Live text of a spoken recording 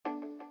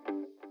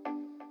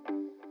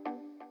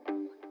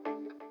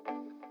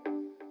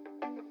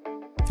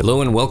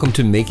Hello and welcome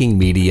to Making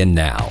Media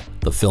Now,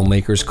 the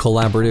Filmmakers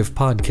Collaborative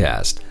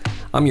podcast.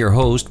 I'm your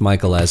host,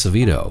 Michael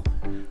Azevedo.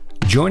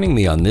 Joining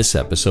me on this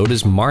episode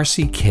is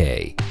Marcy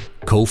Kay,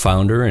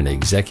 co-founder and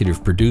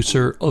executive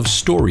producer of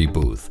Story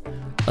Booth,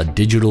 a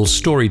digital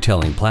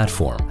storytelling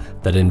platform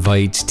that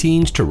invites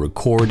teens to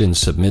record and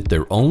submit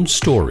their own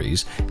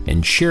stories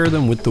and share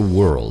them with the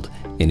world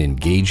in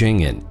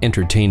engaging and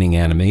entertaining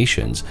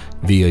animations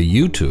via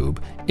YouTube,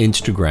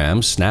 Instagram,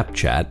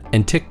 Snapchat,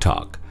 and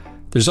TikTok.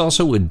 There's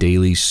also a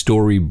daily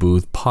Story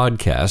Booth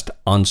podcast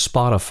on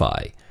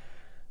Spotify.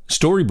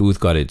 Story Booth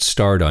got its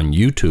start on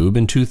YouTube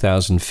in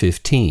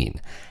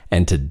 2015,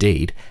 and to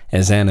date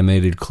has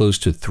animated close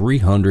to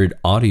 300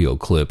 audio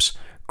clips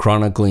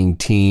chronicling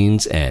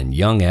teens and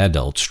young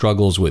adult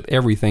struggles with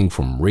everything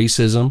from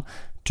racism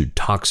to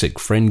toxic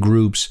friend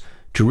groups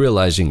to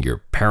realizing your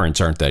parents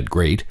aren't that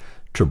great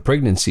to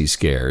pregnancy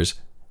scares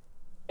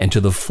and to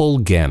the full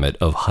gamut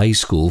of high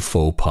school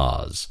faux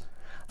pas.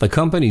 The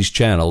company's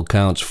channel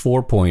counts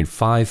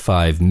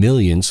 4.55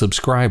 million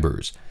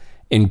subscribers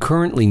and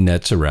currently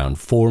nets around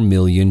 4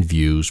 million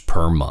views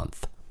per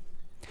month.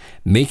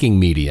 Making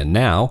Media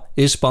Now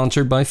is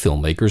sponsored by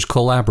Filmmakers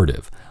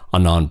Collaborative, a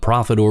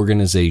nonprofit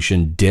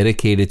organization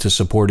dedicated to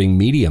supporting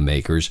media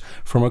makers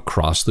from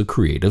across the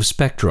creative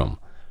spectrum.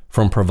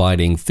 From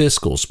providing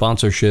fiscal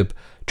sponsorship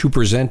to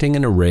presenting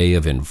an array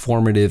of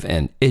informative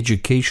and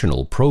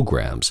educational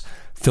programs,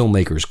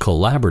 Filmmakers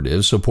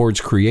Collaborative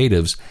supports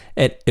creatives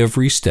at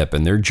every step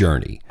in their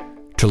journey.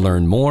 To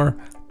learn more,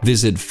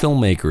 visit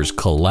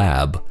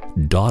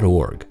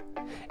filmmakerscollab.org.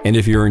 And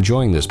if you're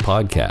enjoying this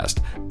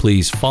podcast,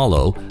 please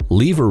follow,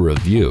 leave a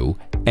review,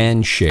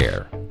 and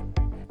share.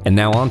 And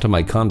now on to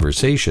my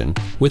conversation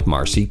with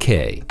Marcy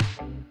Kay.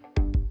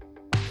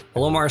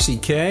 Hello, Marcy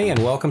Kay,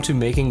 and welcome to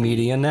Making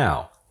Media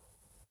Now.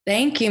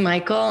 Thank you,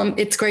 Michael.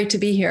 It's great to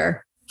be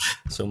here.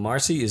 So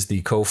Marcy is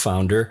the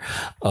co-founder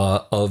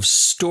of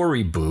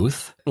Story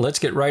Booth. Let's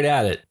get right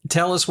at it.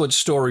 Tell us what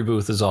Story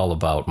Booth is all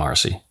about,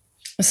 Marcy.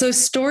 So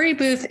Story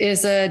Booth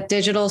is a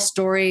digital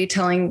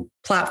storytelling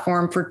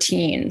platform for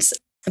teens.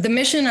 The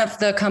mission of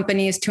the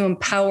company is to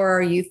empower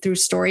our youth through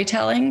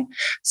storytelling.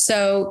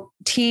 So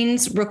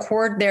teens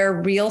record their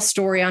real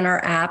story on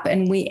our app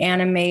and we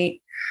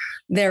animate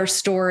their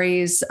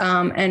stories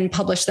and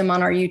publish them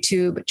on our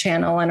YouTube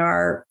channel and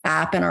our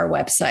app and our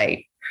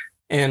website.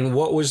 And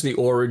what was the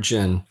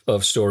origin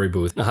of Story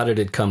Booth? How did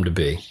it come to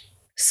be?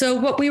 So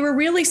what we were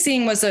really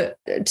seeing was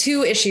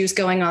two issues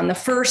going on. The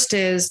first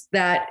is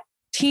that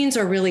teens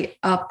are really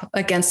up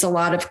against a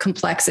lot of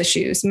complex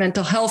issues,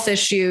 mental health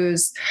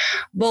issues,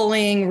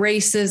 bullying,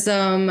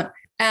 racism,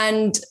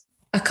 and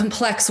a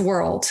complex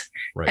world.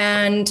 Right.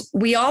 And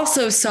we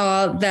also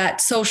saw that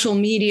social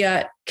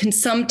media can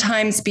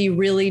sometimes be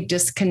really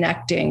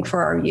disconnecting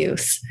for our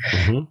youth.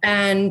 Mm-hmm.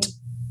 And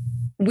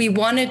we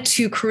wanted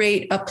to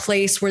create a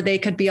place where they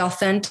could be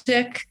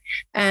authentic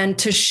and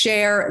to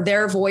share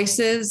their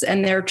voices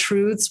and their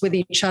truths with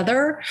each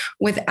other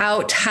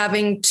without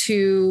having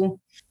to,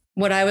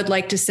 what I would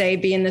like to say,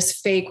 be in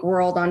this fake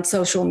world on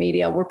social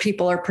media where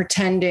people are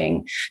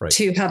pretending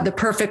to have the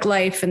perfect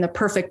life and the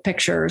perfect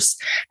pictures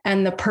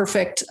and the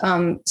perfect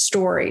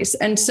stories.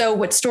 And so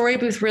what Story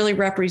Booth really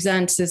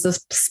represents is a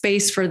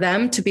space for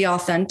them to be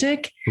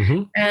authentic.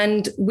 Mm-hmm.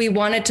 And we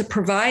wanted to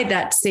provide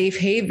that safe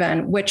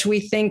haven, which we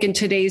think in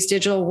today's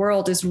digital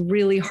world is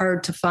really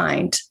hard to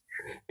find.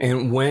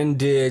 And when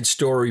did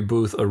Story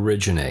Booth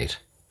originate?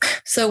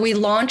 So we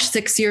launched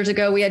 6 years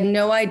ago. We had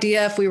no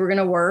idea if we were going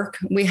to work.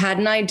 We had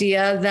an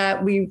idea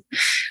that we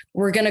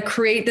were going to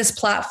create this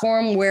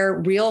platform where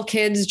real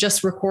kids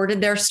just recorded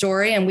their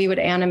story and we would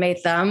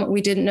animate them. We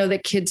didn't know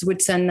that kids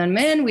would send them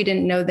in. We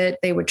didn't know that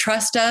they would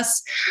trust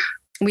us.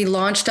 We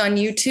launched on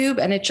YouTube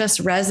and it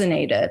just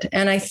resonated.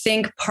 And I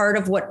think part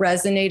of what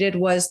resonated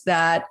was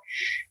that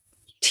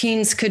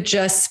teens could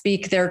just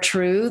speak their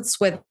truths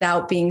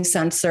without being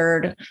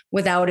censored,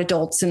 without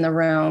adults in the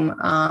room.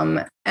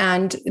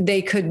 And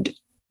they could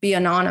be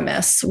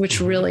anonymous, which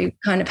really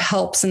kind of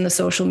helps in the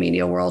social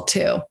media world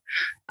too.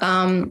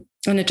 And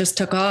it just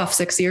took off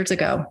 6 years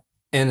ago.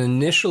 And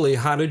initially,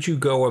 how did you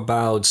go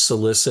about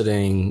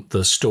soliciting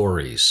the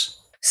stories?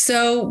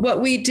 So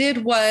what we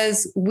did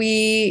was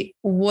we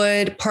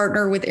would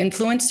partner with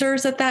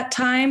influencers at that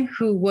time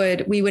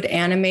we would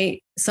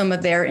animate some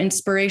of their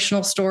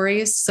inspirational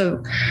stories.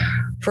 So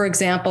for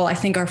example, I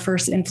think our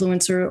first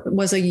influencer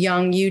was a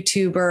young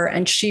YouTuber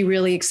and she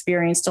really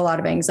experienced a lot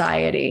of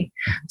anxiety.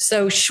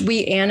 So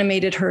we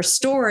animated her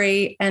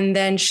story and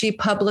then she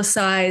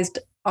publicized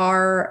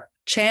our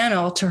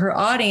channel to her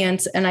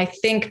audience. And I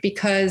think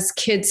because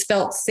kids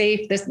felt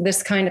safe,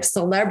 this kind of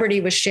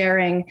celebrity was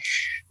sharing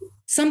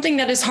something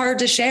that is hard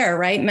to share,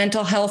 right?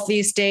 Mental health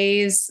these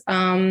days.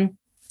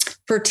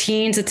 For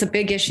teens, it's a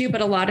big issue,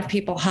 but a lot of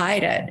people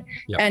hide it.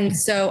 Yep. And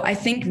so I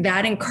think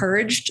that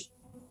encouraged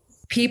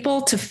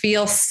people to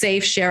feel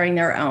safe sharing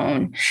their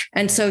own.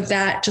 And so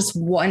that just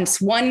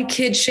once one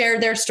kid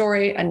shared their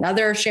story,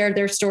 another shared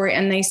their story,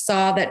 and they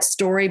saw that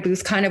Story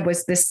Booth kind of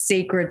was this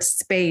sacred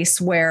space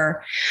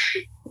where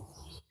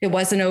it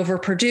wasn't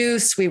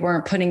overproduced. We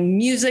weren't putting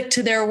music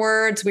to their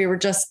words. We were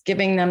just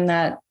giving them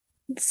that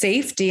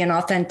safety and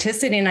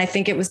authenticity. And I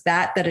think it was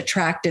that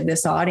attracted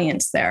this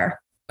audience there.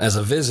 As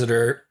a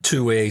visitor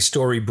to a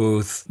Story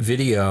Booth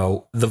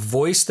video, the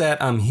voice that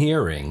I'm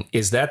hearing,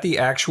 is that the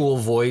actual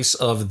voice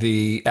of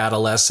the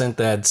adolescent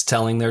that's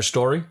telling their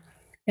story?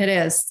 It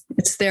is.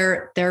 It's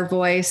their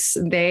voice.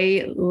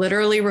 They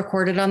literally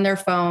record it on their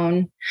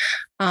phone.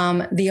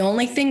 The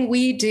only thing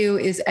we do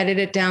is edit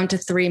it down to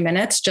 3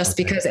 minutes just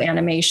because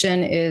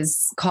animation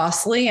is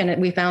costly.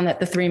 And we found that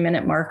the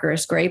 3-minute marker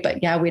is great.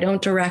 But yeah, we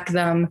don't direct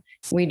them.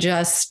 We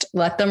just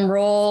let them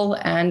roll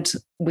and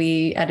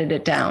we edit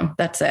it down.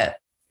 That's it.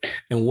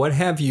 And what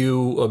have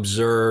you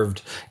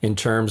observed in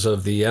terms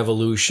of the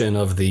evolution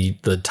of the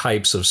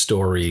types of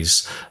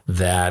stories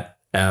that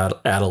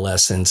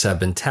adolescents have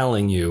been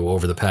telling you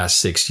over the past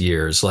 6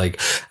 years?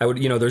 Like,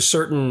 there's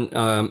certain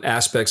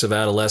aspects of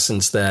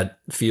adolescence that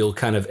feel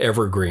kind of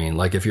evergreen.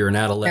 Like if you're an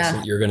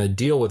adolescent, you're going to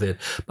deal with it.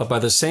 But by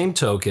the same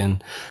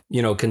token,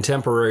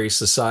 contemporary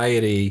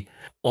society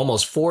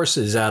almost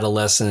forces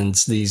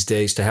adolescents these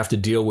days to have to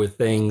deal with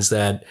things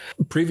that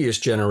previous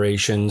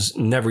generations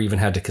never even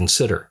had to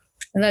consider.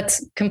 And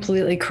that's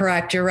completely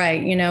correct. You're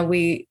right.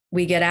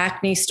 We get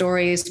acne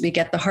stories, we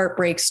get the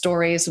heartbreak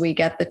stories, we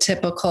get the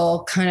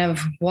typical kind of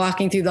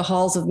walking through the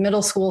halls of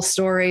middle school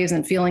stories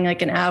and feeling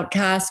like an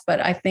outcast.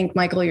 But I think,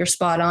 Michael, you're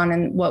spot on.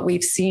 And what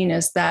we've seen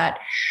is that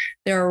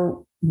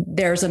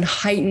there's a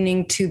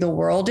heightening to the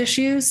world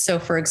issues. So,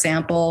 for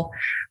example,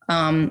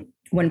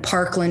 when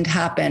Parkland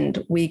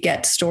happened, we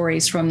get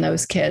stories from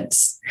those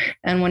kids.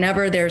 And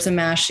whenever there's a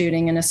mass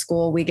shooting in a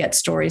school, we get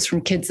stories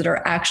from kids that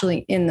are actually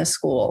in the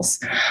schools.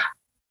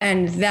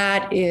 And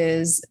that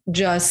is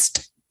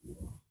just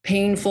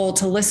painful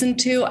to listen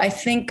to, I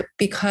think,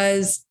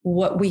 because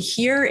what we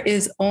hear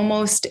is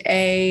almost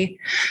a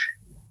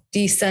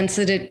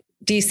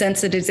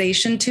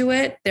desensitization to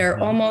it. They're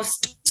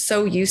almost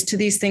so used to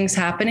these things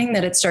happening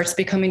that it starts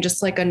becoming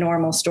just like a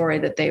normal story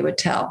that they would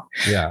tell.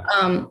 Yeah.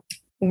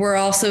 We're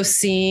also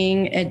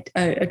seeing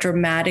a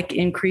dramatic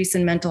increase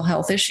in mental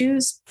health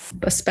issues,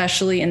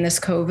 especially in this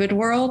COVID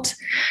world.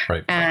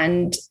 Right.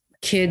 And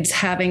kids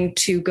having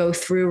to go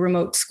through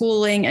remote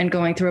schooling and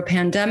going through a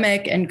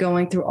pandemic and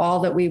going through all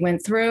that we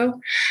went through,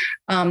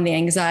 the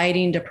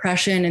anxiety and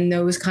depression and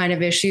those kind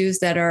of issues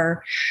that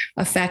are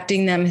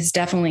affecting them has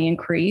definitely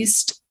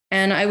increased.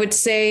 And I would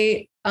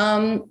say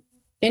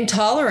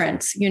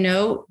intolerance,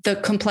 the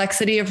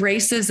complexity of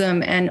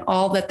racism and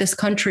all that this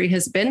country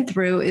has been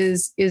through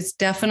is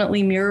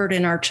definitely mirrored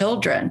in our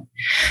children.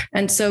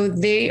 And so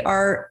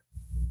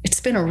it's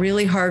been a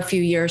really hard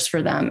few years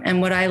for them.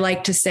 And what I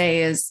like to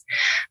say is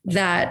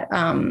that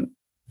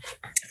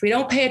if we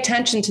don't pay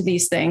attention to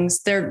these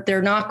things,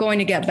 they're not going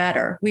to get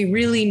better. We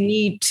really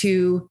need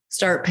to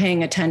start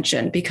paying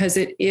attention because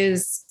it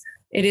is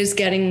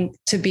getting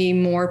to be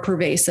more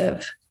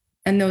pervasive.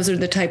 And those are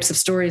the types of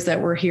stories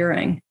that we're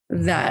hearing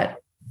that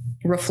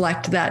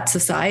reflect that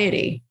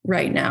society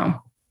right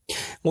now.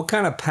 What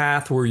kind of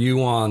path were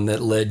you on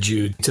that led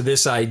you to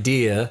this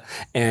idea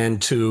and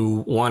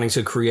to wanting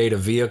to create a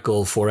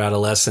vehicle for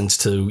adolescents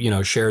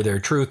to, share their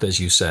truth,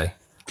 as you say?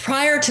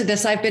 Prior to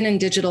this, I've been in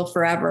digital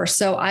forever.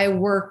 So I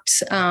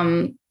worked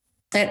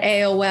at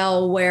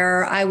AOL,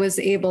 where I was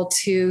able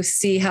to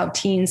see how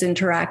teens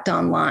interact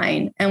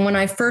online. And when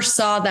I first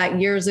saw that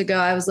years ago,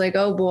 I was like,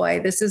 oh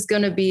boy, this is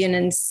going to be an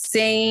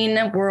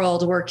insane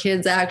world where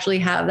kids actually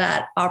have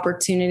that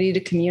opportunity to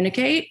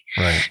communicate.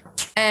 Right.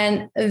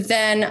 And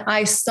then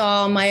I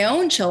saw my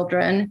own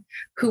children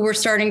who were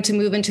starting to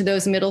move into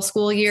those middle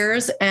school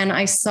years. And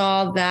I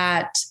saw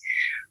that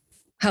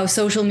how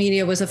social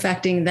media was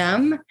affecting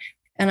them.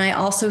 And I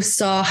also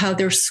saw how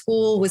their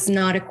school was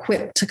not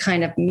equipped to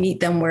kind of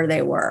meet them where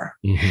they were.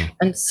 Mm-hmm.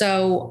 And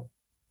so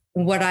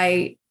what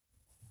I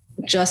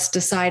just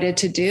decided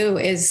to do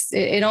is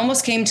it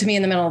almost came to me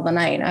in the middle of the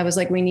night. I was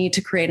like, we need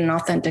to create an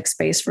authentic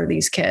space for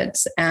these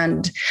kids.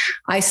 And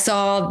I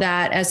saw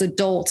that as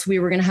adults, we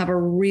were going to have a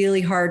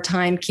really hard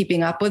time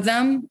keeping up with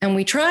them. And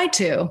we tried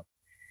to,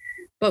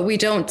 but we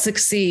don't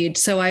succeed.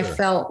 So I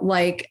felt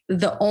like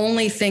the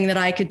only thing that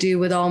I could do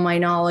with all my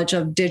knowledge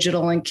of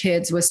digital and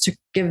kids was to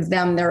give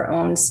them their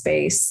own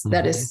space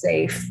that is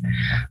safe,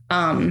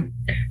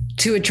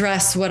 to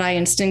address what I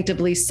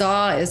instinctively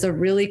saw as a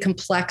really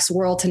complex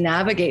world to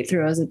navigate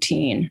through as a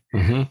teen.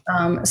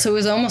 Mm-hmm. So it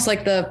was almost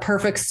like the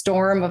perfect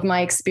storm of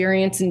my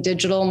experience in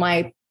digital,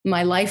 my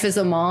life as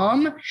a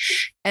mom,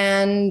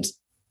 and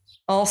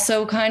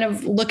also kind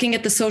of looking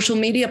at the social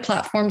media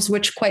platforms,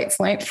 which quite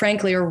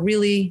frankly are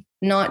really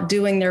not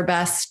doing their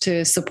best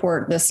to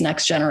support this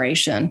next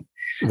generation.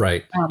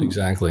 Right.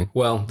 Exactly.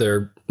 Well,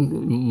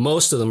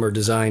 most of them are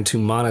designed to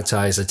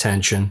monetize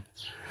attention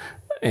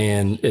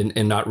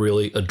and not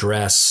really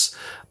address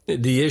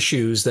the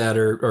issues that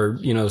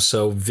are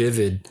so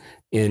vivid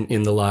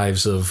in the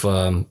lives of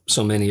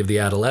so many of the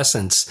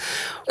adolescents.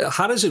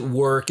 How does it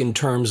work in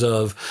terms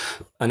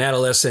of an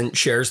adolescent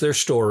shares their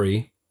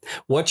story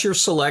What's your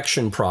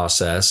selection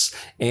process?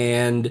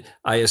 And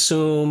I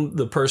assume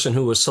the person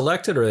who was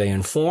selected, are they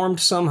informed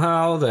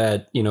somehow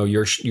that,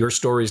 your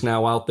story is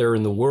now out there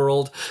in the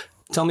world?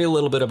 Tell me a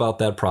little bit about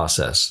that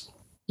process.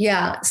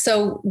 Yeah.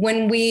 So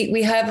when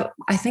we have,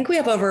 I think we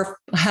have over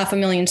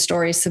 500,000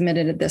 stories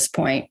submitted at this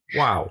point.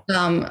 Wow.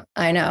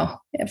 I know,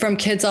 from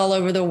kids all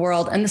over the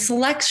world. And the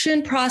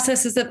selection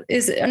process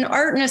is an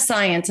art and a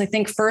science. I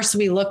think first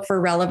we look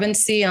for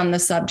relevancy on the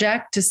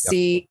subject to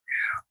see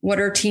what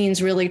are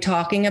teens really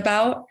talking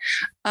about.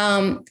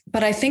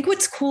 But I think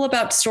what's cool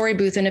about Story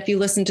Booth, and if you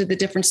listen to the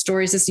different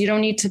stories, is you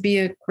don't need to be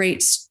a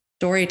great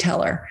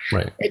storyteller.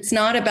 Right. It's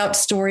not about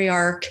story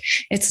arc.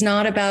 It's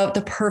not about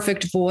the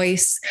perfect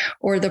voice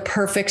or the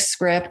perfect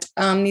script.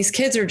 These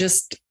kids are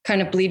just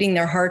kind of bleeding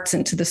their hearts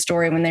into the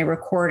story when they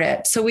record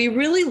it. So we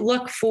really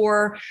look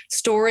for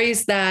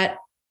stories that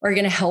are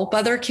going to help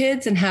other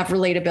kids and have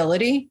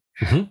relatability.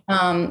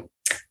 Mm-hmm.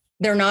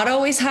 They're not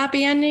always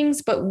happy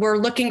endings, but we're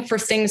looking for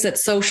things that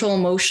social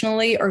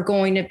emotionally are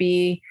going to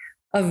be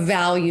a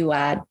value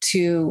add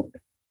to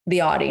the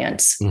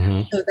audience,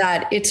 so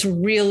that it's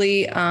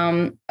really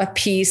a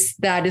piece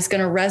that is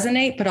going to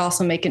resonate, but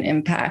also make an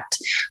impact.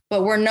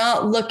 But we're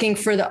not looking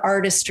for the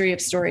artistry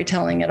of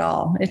storytelling at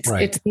all.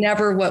 It's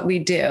never what we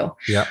do.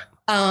 Yeah.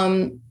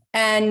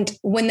 And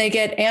when they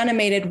get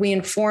animated, we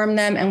inform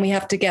them, and we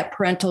have to get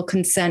parental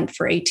consent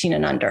for 18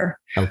 and under.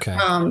 Okay.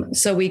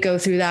 So we go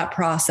through that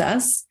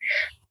process.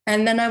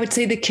 And then I would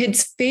say the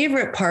kids'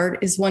 favorite part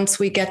is once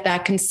we get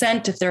that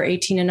consent, if they're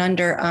 18 and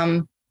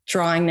under,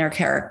 drawing their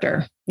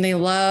character. They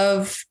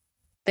love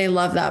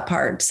that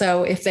part.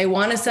 So if they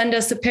want to send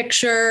us a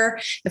picture,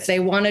 if they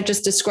want to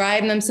just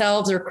describe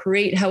themselves or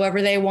create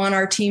however they want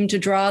our team to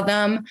draw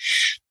them,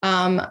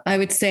 I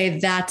would say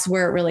that's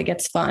where it really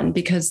gets fun,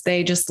 because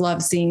they just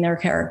love seeing their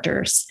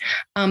characters.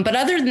 But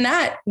other than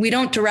that, we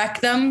don't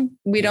direct them.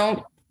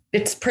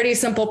 It's a pretty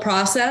simple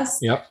process.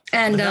 Yep.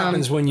 And what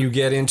happens when you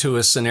get into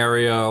a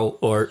scenario,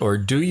 or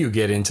do you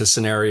get into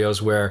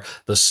scenarios where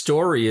the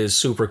story is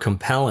super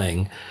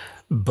compelling,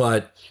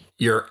 but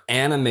your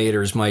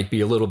animators might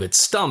be a little bit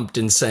stumped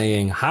in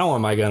saying, how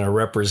am I going to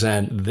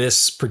represent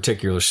this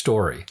particular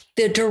story?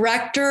 The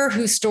director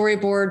who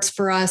storyboards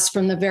for us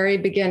from the very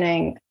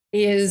beginning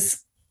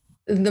is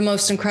the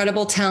most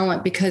incredible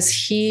talent, because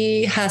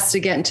he has to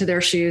get into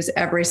their shoes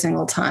every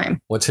single time.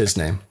 What's his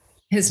name?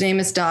 His name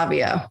is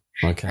Davio.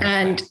 Okay.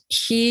 And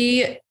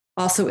he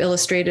also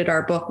illustrated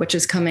our book, which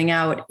is coming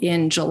out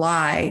in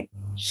July.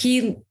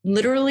 He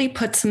literally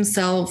puts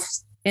himself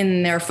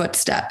in their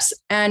footsteps.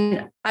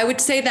 And I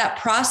would say that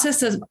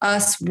process of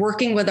us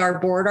working with our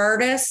board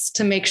artists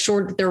to make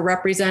sure that they're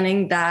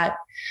representing that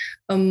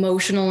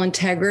emotional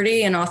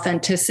integrity and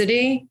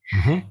authenticity,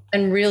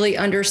 and really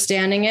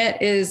understanding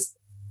it, is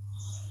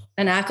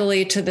an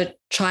accolade to the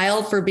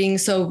child for being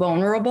so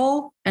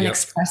vulnerable and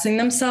expressing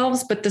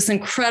themselves. But this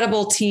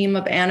incredible team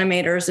of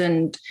animators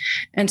and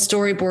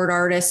storyboard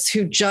artists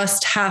who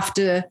just have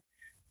to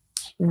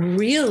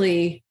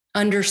really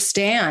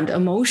understand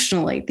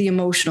emotionally the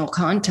emotional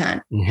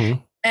content.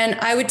 And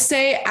I would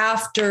say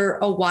after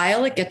a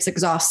while, it gets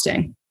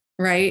exhausting,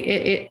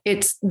 right?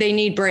 They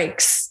need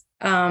breaks.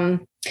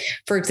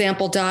 For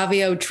example,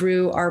 Davio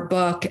drew our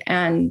book,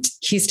 and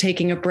he's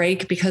taking a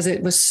break because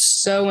it was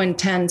so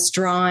intense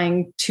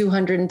drawing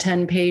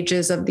 210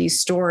 pages of these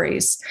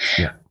stories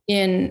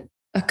in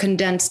a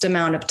condensed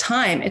amount of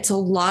time. It's a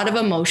lot of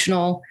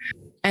emotional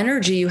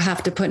energy you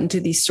have to put into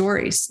these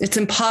stories. It's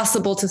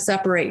impossible to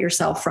separate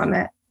yourself from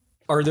it.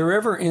 Are there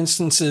ever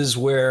instances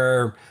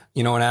where,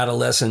 an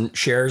adolescent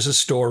shares a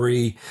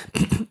story,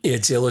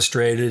 it's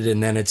illustrated,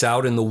 and then it's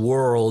out in the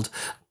world,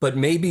 but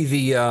maybe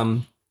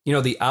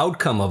the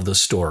outcome of the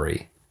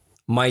story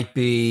might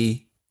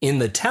be in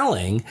the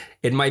telling,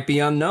 it might be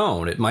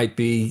unknown. It might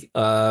be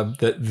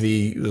that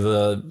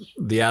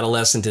the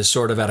adolescent is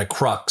sort of at a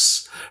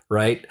crux,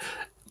 right?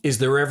 Is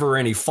there ever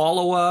any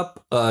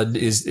follow-up?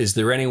 Is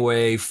there any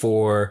way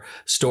for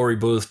Story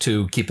Booth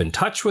to keep in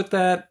touch with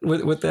that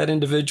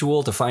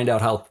individual to find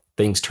out how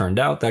things turned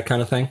out, that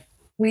kind of thing?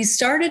 We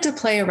started to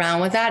play around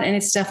with that, and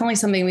it's definitely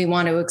something we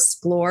want to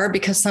explore,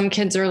 because some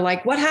kids are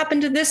like, what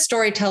happened to this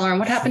storyteller and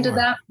what happened to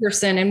that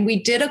person? And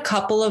we did a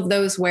couple of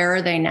those, Where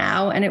Are They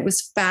Now? And it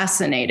was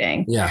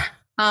fascinating. Yeah.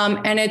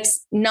 And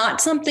it's not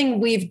something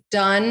we've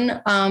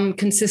done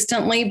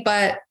consistently,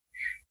 but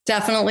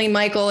definitely,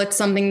 Michael, it's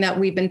something that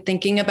we've been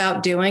thinking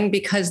about doing,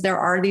 because there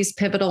are these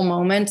pivotal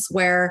moments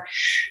where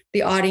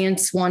the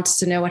audience wants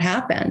to know what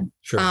happened.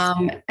 Sure.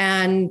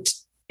 And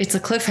it's a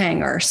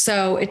cliffhanger.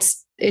 So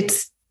it's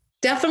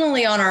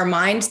definitely on our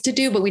minds to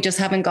do, but we just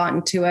haven't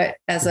gotten to it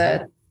as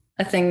a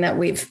thing that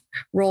we've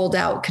rolled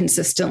out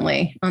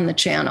consistently on the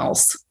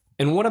channels.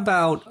 And what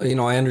about,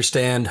 I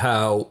understand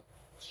how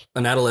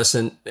an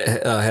adolescent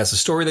has a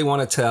story they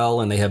want to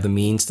tell, and they have the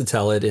means to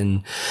tell it.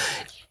 And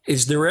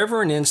is there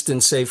ever an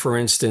instance, say, for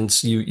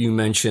instance, you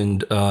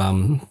mentioned,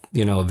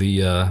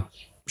 the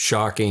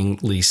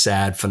shockingly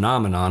sad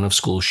phenomenon of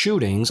school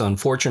shootings.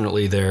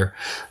 Unfortunately, they're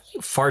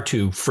far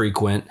too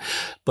frequent.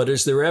 But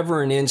is there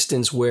ever an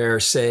instance where,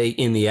 say,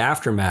 in the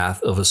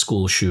aftermath of a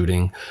school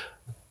shooting,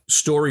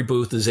 Story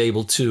Booth is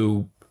able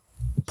to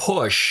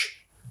push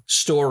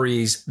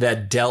stories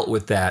that dealt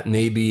with that,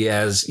 maybe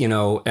as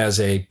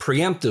a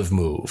preemptive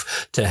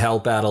move to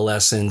help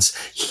adolescents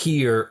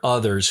hear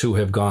others who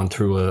have gone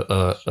through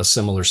a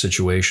similar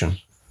situation?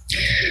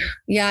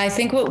 Yeah, I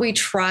think what we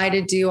try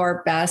to do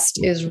our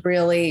best is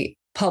really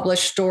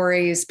publish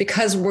stories,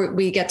 because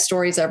we get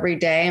stories every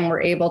day and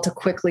we're able to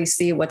quickly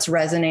see what's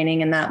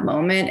resonating in that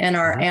moment. And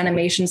our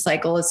animation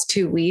cycle is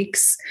 2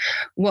 weeks.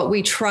 What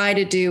we try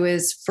to do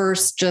is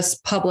first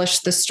just publish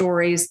the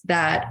stories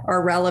that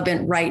are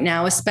relevant right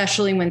now,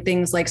 especially when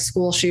things like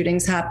school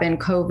shootings happen,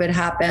 COVID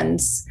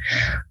happens.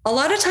 A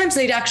lot of times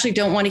they actually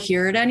don't want to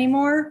hear it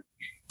anymore.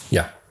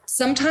 Yeah.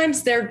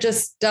 Sometimes they're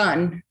just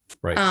done.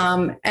 Right.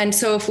 And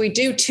so if we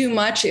do too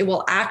much, it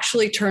will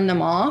actually turn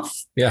them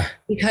off. Yeah.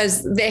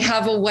 Because they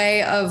have a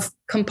way of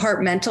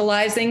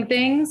compartmentalizing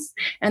things,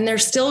 and they're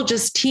still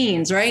just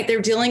teens, right? They're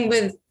dealing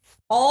with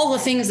all the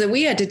things that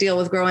we had to deal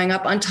with growing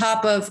up on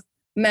top of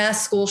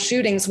mass school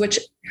shootings, which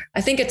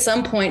I think at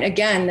some point,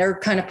 again, they're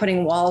kind of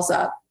putting walls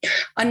up.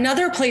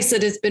 Another place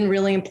that has been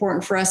really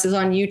important for us is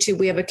on YouTube.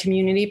 We have a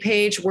community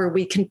page where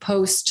we can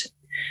post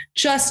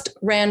just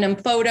random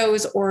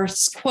photos or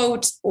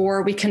quotes,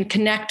 or we can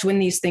connect when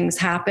these things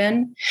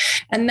happen.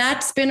 And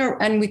that's been,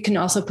 and we can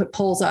also put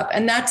polls up.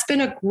 And that's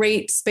been a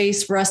great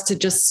space for us to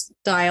just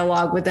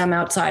dialogue with them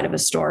outside of a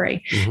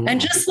story and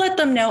just let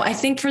them know. I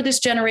think for this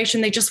generation,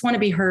 they just want to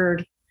be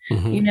heard.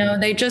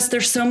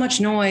 There's so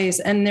much noise,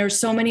 and there's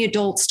so many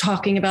adults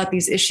talking about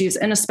these issues,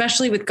 and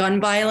especially with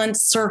gun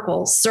violence,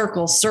 circles.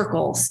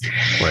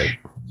 Right.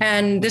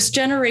 And this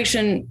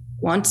generation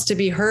wants to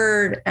be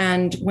heard.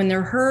 And when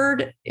they're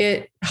heard,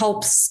 it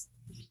helps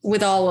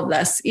with all of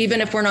this,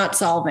 even if we're not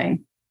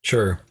solving.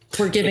 Sure.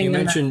 We're giving you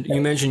them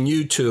mentioned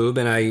YouTube,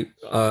 and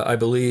I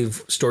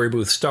believe Story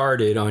Booth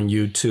started on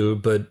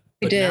YouTube, but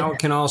now it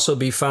can also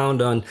be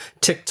found on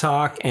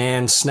TikTok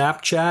and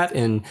Snapchat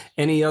and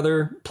any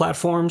other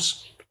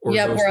platforms.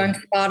 Yeah, we're on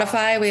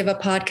Spotify. We have a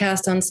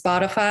podcast on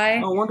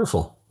Spotify. Oh,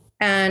 wonderful.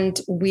 And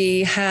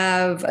we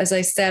have, as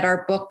I said,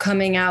 our book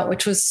coming out,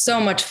 which was so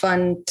much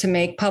fun to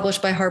make,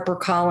 published by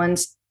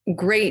HarperCollins.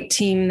 Great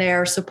team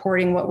there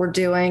supporting what we're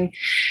doing.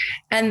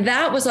 And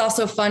that was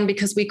also fun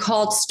because we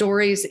called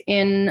stories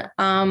in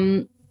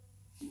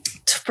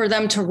for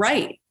them to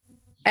write.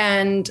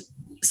 And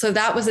so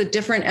that was a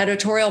different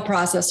editorial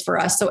process for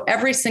us. So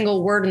every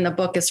single word in the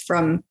book is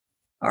from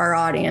our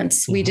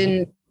audience. We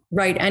didn't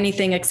write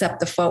anything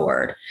except the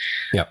foreword.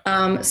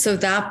 Yep. So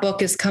that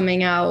book is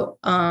coming out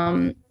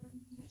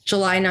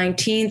July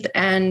 19th.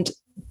 And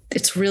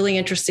it's really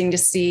interesting to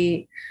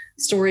see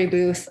Story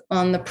Booth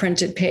on the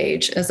printed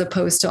page as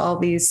opposed to all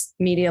these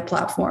media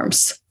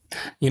platforms.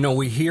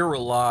 We hear a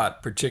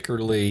lot,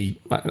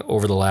 particularly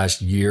over the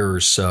last year or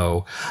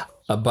so,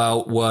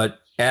 about what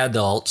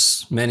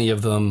adults, many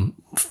of them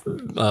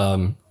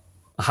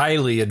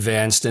highly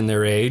advanced in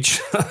their age,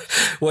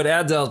 what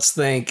adults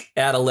think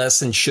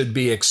adolescents should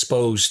be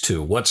exposed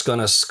to, what's going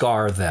to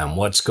scar them,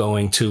 what's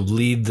going to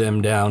lead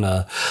them down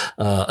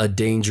a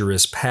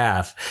dangerous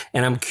path.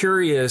 And I'm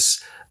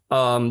curious,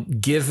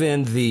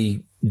 given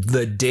the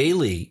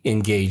daily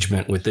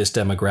engagement with this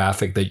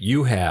demographic that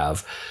you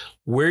have,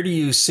 where do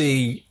you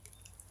see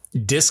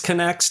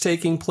disconnects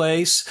taking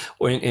place,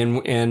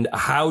 and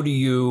how do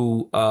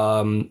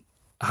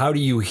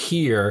you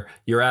hear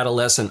your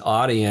adolescent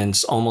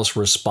audience almost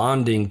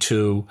responding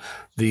to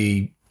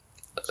the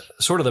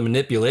sort of the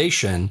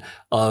manipulation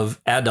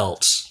of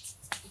adults?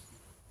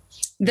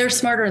 They're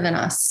smarter than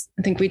us.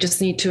 I think we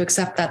just need to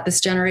accept that this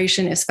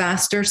generation is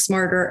faster,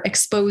 smarter,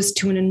 exposed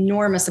to an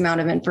enormous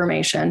amount of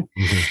information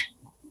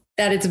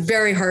that it's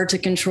very hard to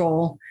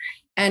control.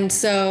 And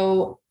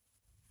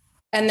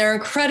they're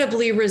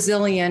incredibly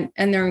resilient,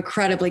 and they're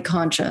incredibly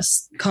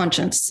conscious.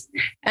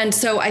 And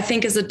so I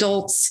think as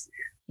adults,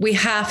 we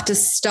have to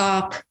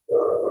stop.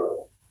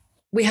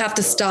 We have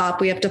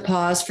to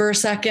pause for a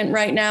second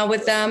right now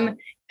with them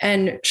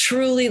and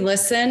truly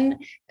listen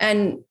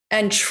and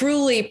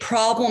truly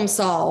problem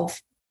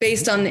solve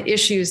based on the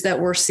issues that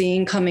we're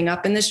seeing coming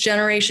up in this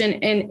generation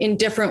in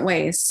different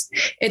ways.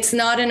 It's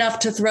not enough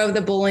to throw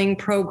the bullying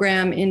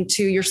program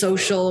into your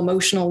social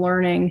emotional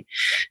learning,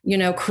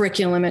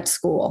 curriculum at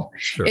school.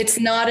 Sure. It's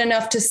not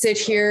enough to sit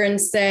here and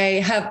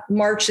say, have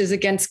marches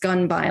against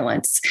gun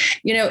violence.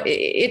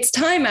 It's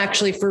time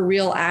actually for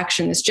real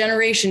action. This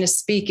generation is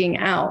speaking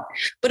out,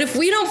 but if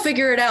we don't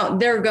figure it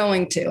out, they're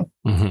going to.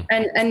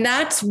 And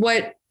that's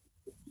what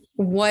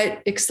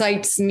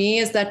excites me,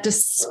 is that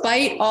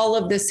despite all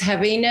of this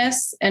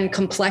heaviness and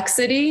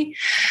complexity,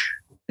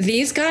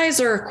 these guys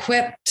are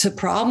equipped to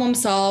problem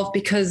solve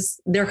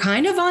because they're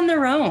kind of on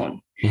their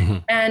own.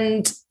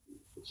 And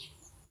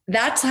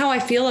that's how I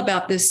feel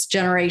about this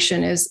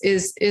generation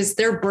is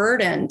they're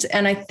burdened.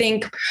 And I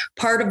think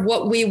part of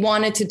what we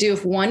wanted to do,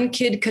 if one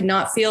kid could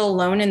not feel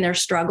alone in their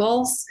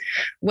struggles,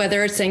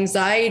 whether it's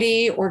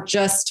anxiety or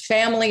just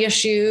family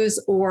issues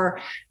or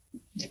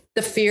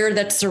the fear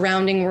that's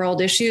surrounding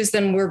world issues,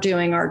 then we're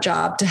doing our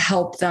job to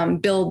help them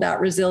build that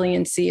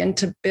resiliency and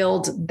to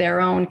build their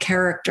own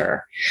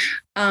character.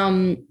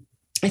 I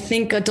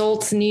think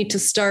adults need to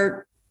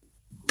start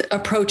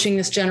approaching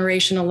this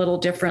generation a little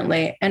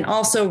differently and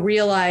also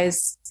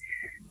realize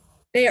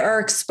they are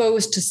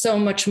exposed to so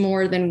much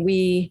more than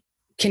we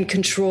can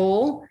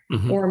control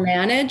or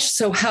manage.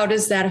 So how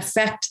does that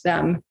affect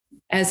them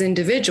as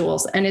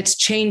individuals? And it's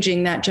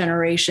changing that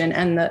generation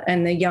and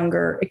the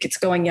younger, it's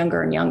going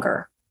younger and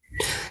younger.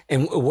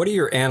 And what do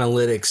your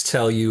analytics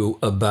tell you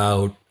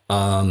about,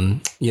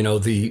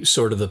 the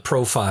sort of the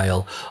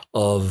profile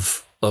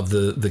of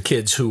the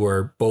kids who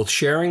are both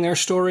sharing their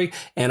story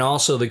and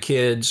also the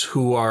kids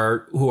who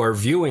are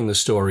viewing the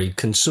story,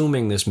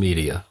 consuming this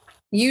media?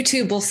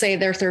 YouTube will say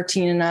they're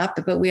 13 and up,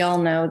 but we all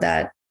know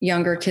that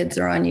younger kids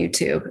are on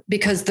YouTube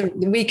because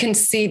we can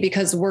see,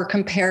 because we're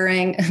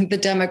comparing the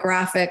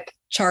demographic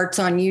charts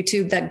on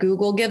YouTube that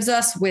Google gives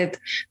us with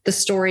the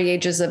story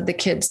ages of the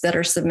kids that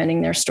are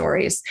submitting their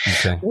stories.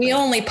 Okay. We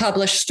only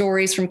publish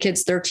stories from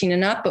kids 13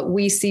 and up, but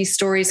we see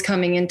stories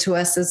coming into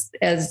us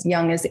as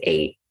young as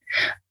 8.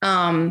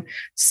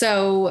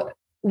 So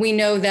we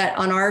know that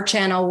on our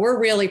channel, we're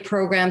really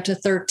programmed to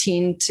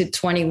 13 to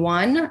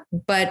 21,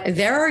 but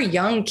there are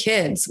young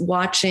kids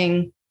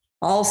watching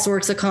all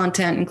sorts of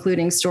content,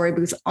 including Story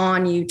Booth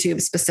on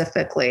YouTube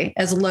specifically,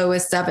 as low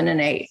as 7 and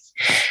 8.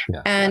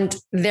 Yeah. And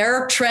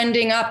they're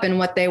trending up in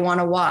what they want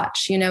to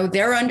watch.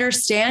 They're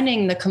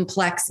understanding the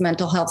complex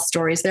mental health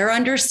stories. They're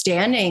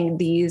understanding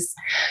these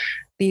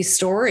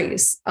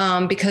stories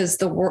because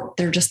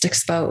they're just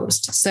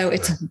exposed. So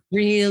it's a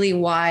really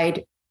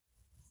wide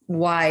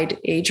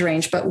age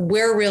range, but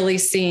we're really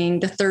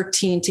seeing the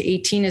 13 to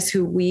 18 is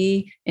who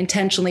we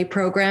intentionally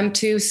program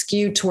to,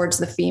 skewed towards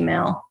the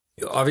female.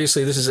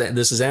 Obviously, this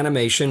is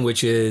animation,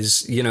 which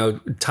is,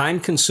 time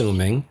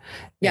consuming.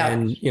 Yeah.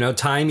 And,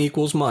 time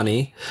equals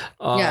money.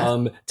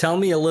 Tell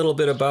me a little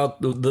bit about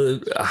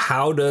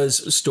how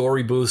does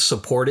Story Booth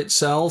support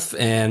itself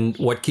and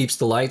what keeps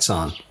the lights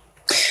on?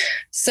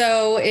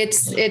 So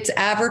it's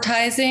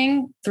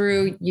advertising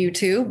through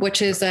YouTube,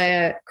 which is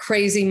a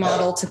crazy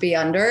model to be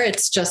under.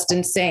 It's just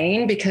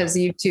insane because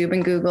YouTube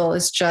and Google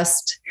is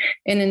just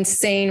an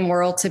insane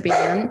world to be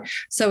in.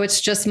 So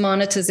it's just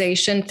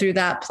monetization through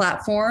that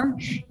platform.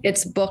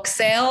 It's book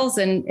sales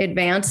and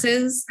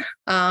advances.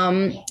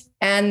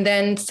 And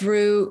then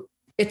through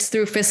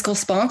fiscal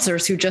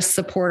sponsors who just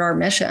support our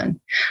mission.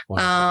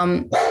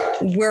 Wow.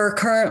 We're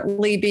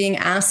currently being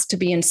asked to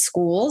be in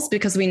schools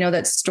because we know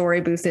that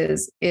Story Booth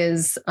is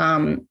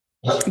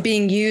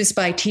being used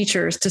by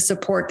teachers to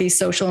support these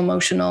social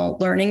emotional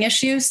learning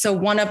issues. So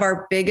one of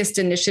our biggest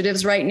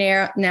initiatives right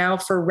now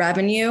for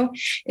revenue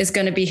is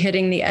going to be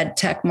hitting the ed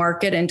tech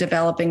market and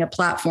developing a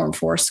platform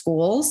for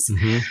schools.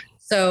 Mm-hmm.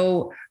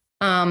 So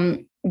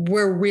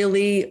we're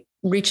really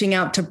reaching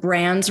out to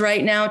brands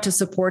right now to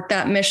support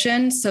that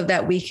mission so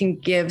that we can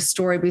give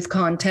Story Booth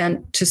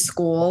content to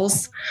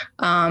schools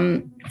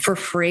for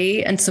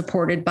free and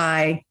supported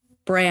by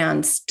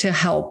brands to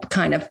help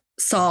kind of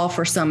solve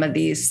for some of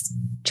these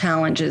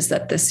challenges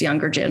that this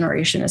younger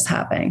generation is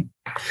having.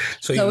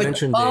 So you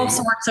mentioned all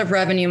sorts of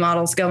revenue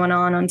models going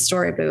on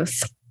Story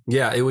Booth.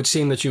 Yeah, it would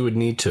seem that you would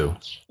need to.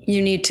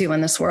 You need to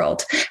in this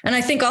world. And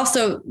I think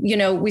also,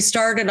 we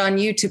started on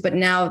YouTube, but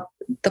now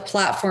the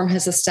platform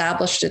has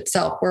established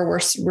itself where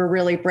we're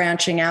really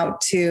branching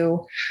out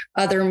to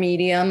other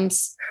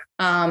mediums,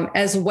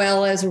 as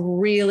well as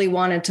really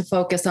wanted to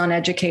focus on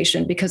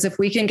education, because if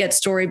we can get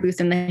Story Booth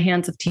in the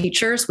hands of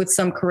teachers with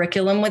some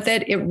curriculum with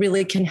it, it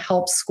really can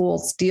help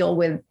schools deal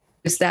with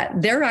is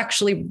that they're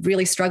actually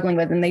really struggling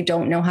with and they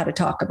don't know how to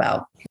talk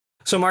about.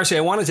 So, Marcy,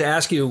 I wanted to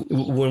ask you,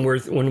 when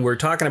we're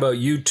talking about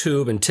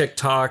YouTube and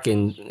TikTok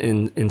and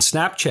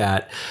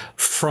Snapchat,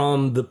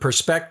 from the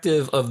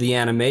perspective of the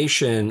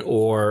animation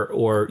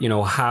or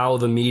how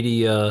the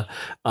media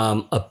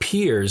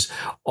appears,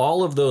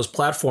 all of those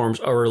platforms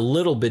are a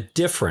little bit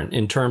different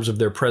in terms of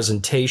their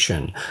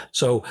presentation.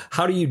 So,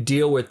 how do you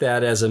deal with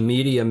that as a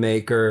media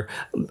maker?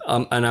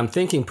 And I'm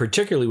thinking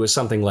particularly with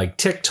something like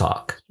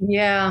TikTok.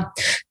 Yeah,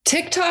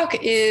 TikTok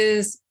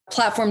is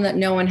platform that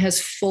no one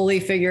has fully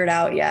figured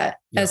out yet.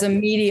 As a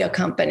media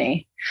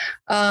company.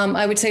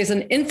 I would say as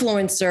an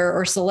influencer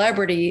or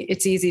celebrity,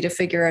 it's easy to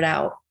figure it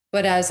out.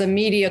 But as a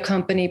media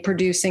company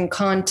producing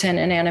content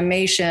and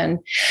animation,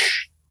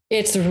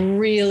 it's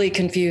really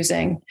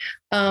confusing.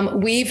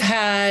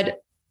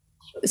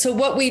 So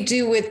what we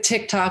do with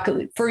TikTok,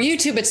 for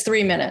YouTube, it's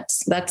 3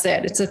 minutes. That's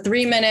it. It's a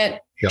 3-minute,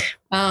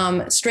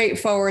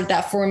 straightforward,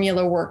 that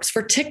formula works.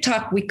 For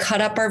TikTok, we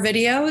cut up our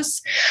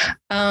videos,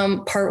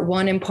 part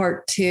 1 and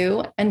part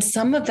 2, and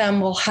some of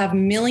them will have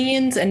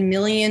millions and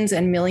millions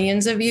and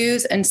millions of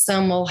views, and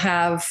some will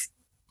have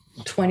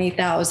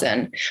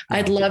 20,000.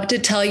 I'd love to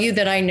tell you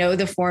that I know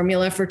the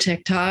formula for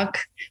TikTok,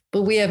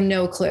 but we have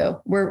no clue.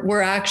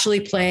 We're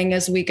actually playing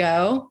as we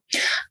go.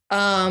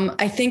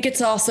 I think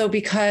it's also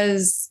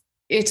because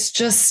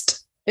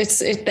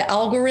the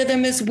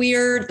algorithm is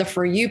weird. The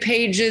For You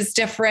page is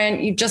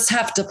different. You just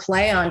have to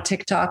play on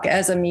TikTok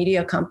as a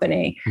media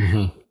company.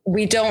 Mm-hmm.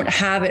 We don't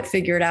have it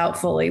figured out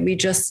fully. We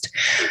just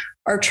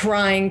are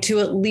trying to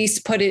at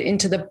least put it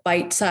into the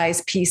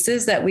bite-sized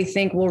pieces that we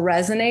think will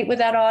resonate with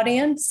that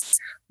audience,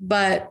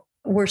 but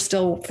we're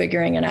still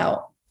figuring it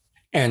out.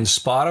 And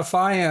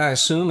Spotify, I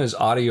assume, is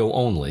audio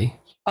only.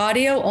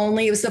 Audio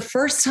only. It was the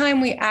first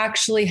time we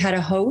actually had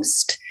a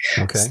host.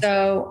 Okay.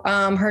 So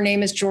her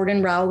name is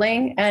Jordan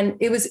Rowling. And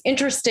it was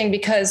interesting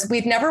because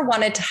we've never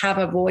wanted to have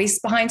a voice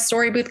behind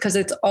Storybooth because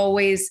it's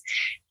always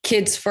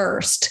kids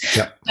first.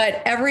 Yep.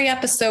 But every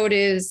episode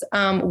is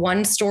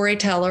one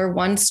storyteller,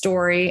 one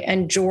story,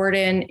 and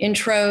Jordan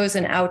intros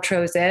and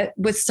outros it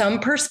with some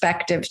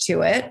perspective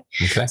to it.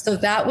 Okay. So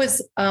that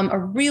was a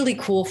really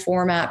cool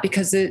format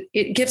because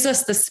it gives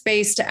us the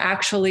space to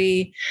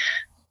actually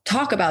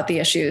talk about the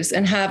issues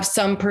and have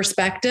some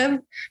perspective.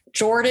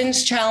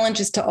 Jordan's challenge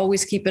is to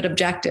always keep it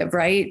objective,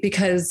 right?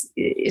 Because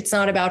it's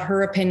not about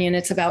her opinion.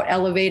 It's about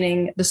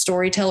elevating the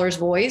storyteller's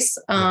voice.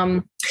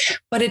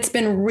 But it's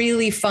been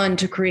really fun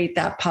to create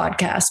that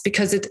podcast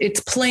because it's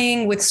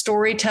playing with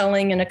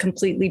storytelling in a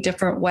completely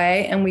different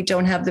way. And we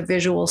don't have the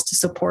visuals to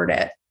support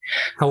it.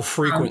 How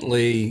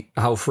frequently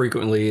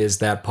is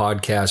that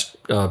podcast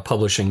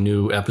publishing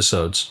new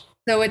episodes?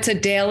 So it's a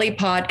daily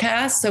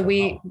podcast. So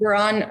we're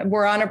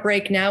on a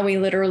break now. We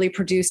literally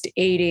produced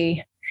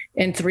 80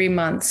 in 3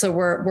 months. So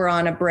we're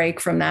on a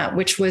break from that,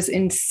 which was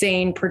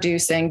insane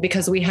producing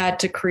because we had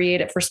to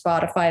create it for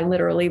Spotify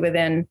literally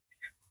within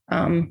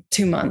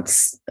 2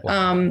 months.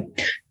 Wow.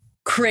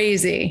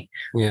 Crazy,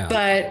 yeah,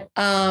 but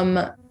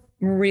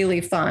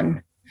really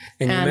fun.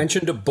 And you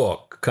mentioned a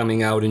book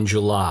coming out in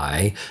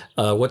July.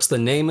 What's the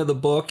name of the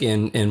book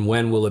and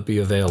when will it be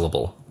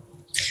available?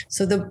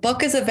 So the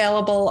book is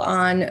available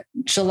on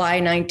July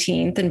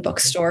 19th in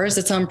bookstores.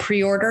 It's on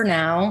pre-order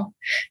now.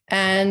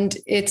 And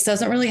it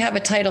doesn't really have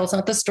a title. It's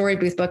not the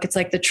Storybooth book. It's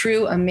like the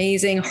true,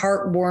 amazing,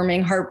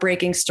 heartwarming,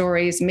 heartbreaking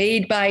stories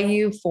made by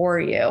you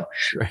for you.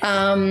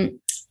 Right.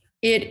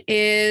 It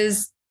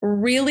is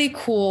really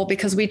cool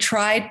because we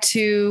tried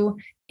to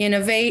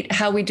innovate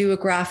how we do a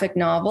graphic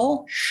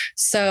novel.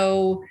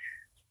 So,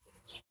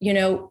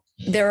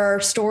 there are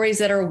stories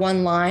that are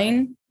one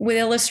line with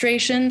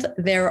illustrations.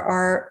 There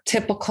are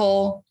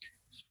typical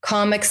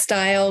comic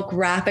style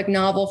graphic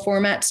novel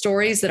format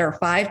stories that are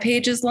 5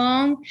 pages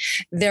long.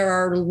 There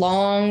are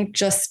long,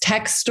 just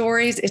text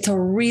stories. It's a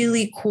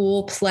really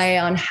cool play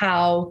on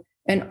how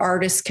an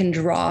artist can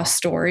draw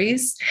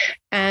stories.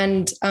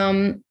 And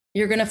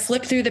you're going to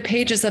flip through the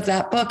pages of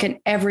that book and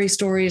every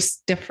story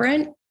is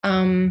different.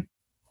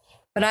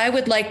 But I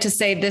would like to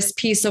say this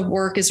piece of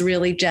work is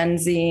really Gen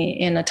Z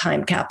in a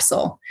time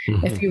capsule.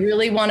 Mm-hmm. If you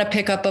really want to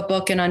pick up a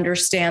book and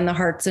understand the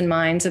hearts and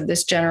minds of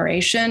this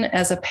generation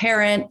as a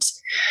parent,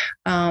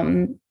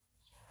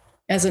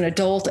 as an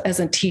adult, as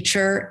a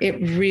teacher,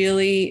 it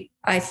really,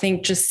 I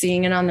think just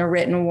seeing it on the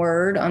written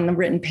word, on the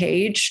written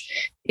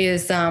page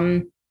is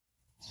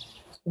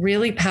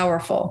really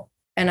powerful.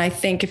 And I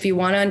think if you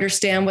want to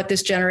understand what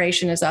this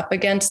generation is up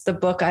against, the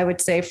book, I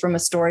would say from a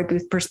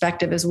Storybooth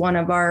perspective, is one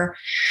of our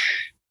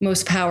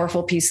most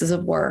powerful pieces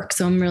of work.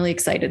 So I'm really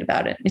excited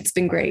about it. It's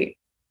been great.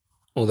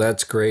 Well,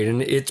 that's great.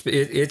 And it's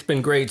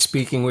been great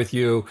speaking with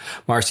you,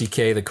 Marcy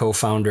Kay, the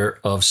co-founder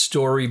of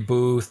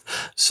Storybooth.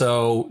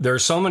 So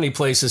there's so many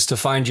places to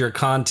find your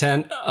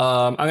content.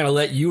 I'm going to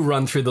let you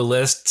run through the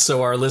list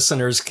so our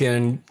listeners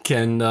can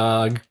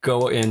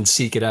go and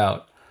seek it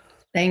out.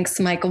 Thanks,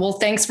 Michael. Well,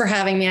 thanks for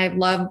having me. I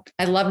love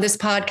this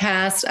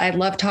podcast. I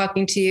love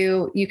talking to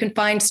you. You can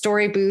find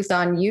Storybooth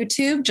on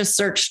YouTube. Just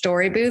search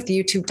Storybooth,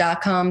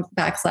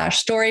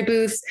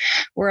 youtube.com/Storybooth.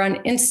 We're on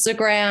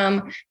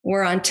Instagram.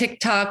 We're on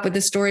TikTok with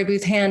the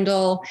Storybooth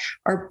handle.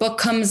 Our book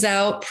comes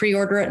out,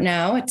 pre-order it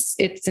now.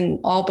 It's in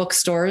all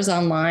bookstores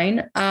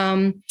online.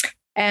 And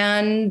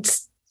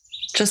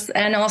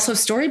also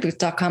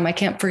storybooth.com. I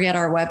can't forget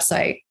our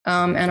website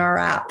and our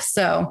app.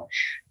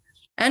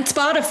 And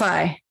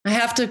Spotify. I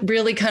have to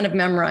really kind of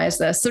memorize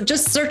this. So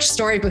just search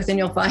Storybooth and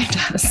you'll find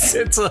us.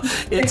 It's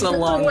a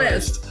long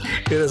list.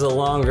 It is a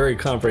long, very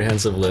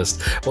comprehensive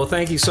list. Well,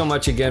 thank you so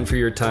much again for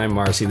your time,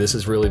 Marcy. This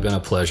has really been a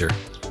pleasure.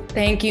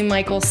 Thank you,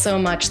 Michael, so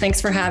much. Thanks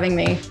for having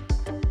me.